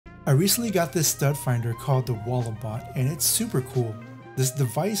I recently got this stud finder called the Walabot, and it's super cool. This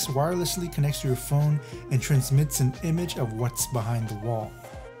device wirelessly connects to your phone and transmits an image of what's behind the wall.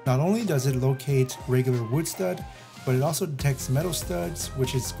 Not only does it locate regular wood stud, but it also detects metal studs,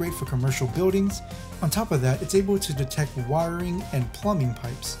 which is great for commercial buildings. On top of that, it's able to detect wiring and plumbing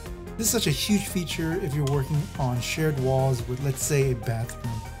pipes. This is such a huge feature if you're working on shared walls with, let's say, a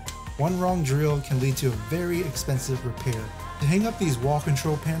bathroom. One wrong drill can lead to a very expensive repair. To hang up these wall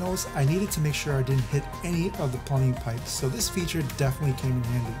control panels, I needed to make sure I didn't hit any of the plumbing pipes, so this feature definitely came in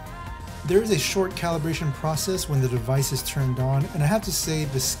handy. There is a short calibration process when the device is turned on, and I have to say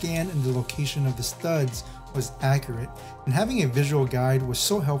the scan and the location of the studs was accurate, and having a visual guide was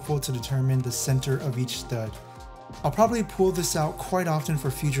so helpful to determine the center of each stud. I'll probably pull this out quite often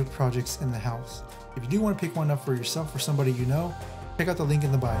for future projects in the house. If you do want to pick one up for yourself or somebody you know, check out the link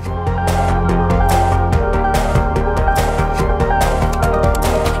in the bio.